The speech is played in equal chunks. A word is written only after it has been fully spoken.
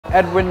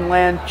Edwin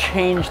Land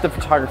changed the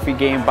photography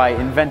game by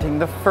inventing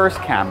the first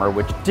camera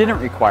which didn't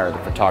require the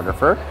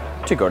photographer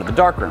to go to the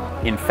darkroom.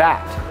 In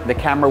fact, the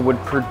camera would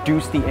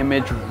produce the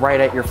image right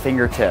at your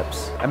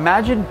fingertips.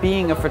 Imagine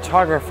being a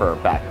photographer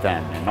back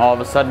then, and all of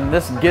a sudden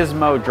this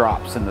gizmo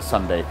drops in the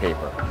Sunday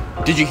paper.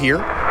 Did you hear?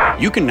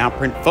 You can now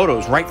print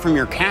photos right from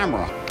your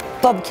camera.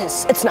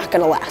 Bubkiss, it's not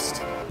gonna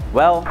last.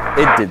 Well,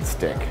 it did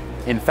stick.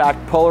 In fact,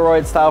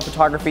 Polaroid-style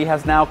photography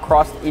has now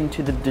crossed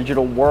into the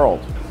digital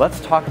world. Let's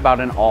talk about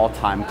an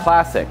all-time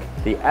classic,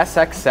 the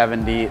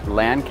SX70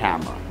 Land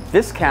camera.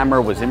 This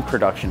camera was in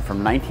production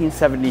from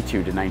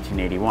 1972 to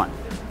 1981.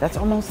 That's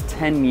almost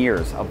 10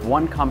 years of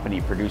one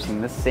company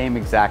producing the same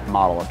exact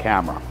model of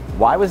camera.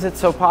 Why was it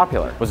so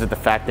popular? Was it the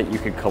fact that you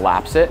could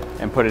collapse it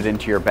and put it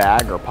into your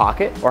bag or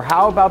pocket? Or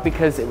how about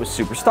because it was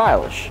super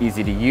stylish?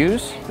 Easy to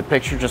use? The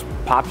picture just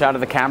popped out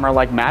of the camera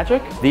like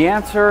magic? The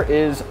answer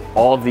is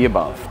all of the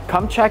above.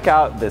 Come check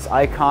out this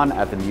icon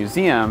at the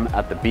museum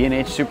at the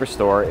B&H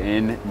Superstore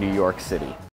in New York City.